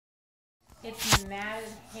It's matted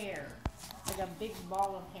hair. Like a big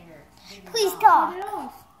ball of hair. Please talk. Hello.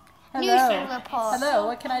 Report. Hello,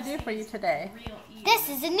 what can I do for you today? This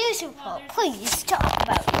is a news report. Please talk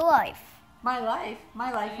about your life. My life?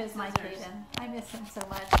 My life is my Caden. I miss him so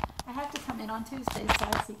much. I have to come in on Tuesday so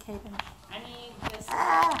I see Caden. I need this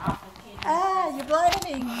off of Caden. You're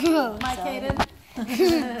blinding my Caden.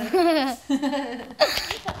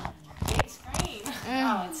 Big screen.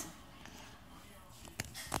 Oh, it's...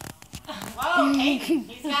 Whoa, Caden.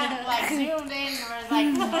 He's got it like zoomed in where it's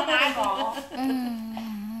like one eyeball.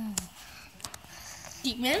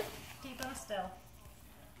 Deep in? Keep him still.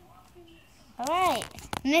 Alright,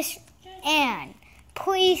 Miss Anne,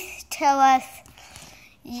 please tell us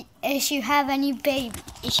if you have any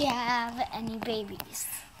babies.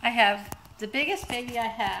 I have the biggest baby I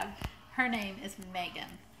have. Her name is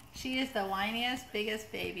Megan. She is the whiniest,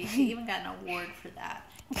 biggest baby. She even got an award for that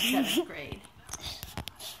in 7th grade.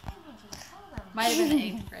 Might have been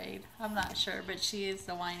 8th grade. I'm not sure, but she is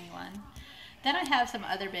the whiny one. Then I have some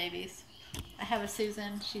other babies. I have a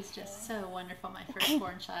Susan. She's just so wonderful, my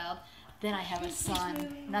firstborn child. Then I have a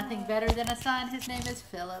son. Nothing better than a son. His name is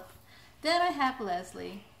Philip. Then I have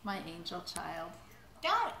Leslie, my angel child.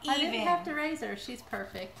 Don't even. I didn't have to raise her. She's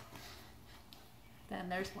perfect. Then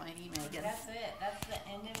there's whiny Megan. That's it. That's the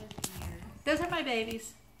end of his ears. Those are my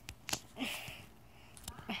babies.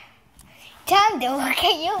 Time to look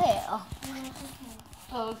at your hair.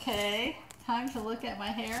 Okay. Time to look at my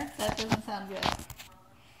hair? That doesn't sound good.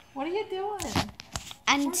 What are you doing?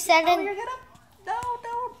 And Oh, suddenly, you're gonna... No,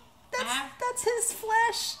 don't. That's his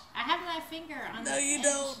flesh. I have my finger on No, the you edge.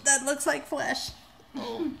 don't. That looks like flesh.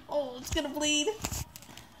 Oh, it's gonna bleed.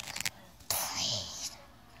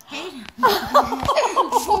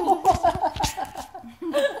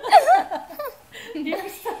 You're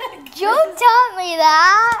sick. don't tell me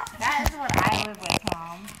that. That is what I live with,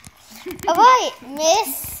 Mom. Alright,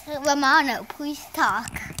 Miss Romano, please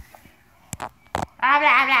talk. Blah,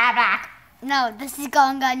 blah, blah, blah. No, this is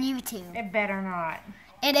going on YouTube. It better not.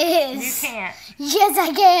 It You is. can't. Yes,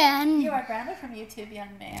 I can. You are grounded from YouTube,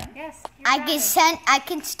 young man. Yes. I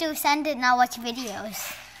can still send it and I'll watch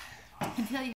videos. Until you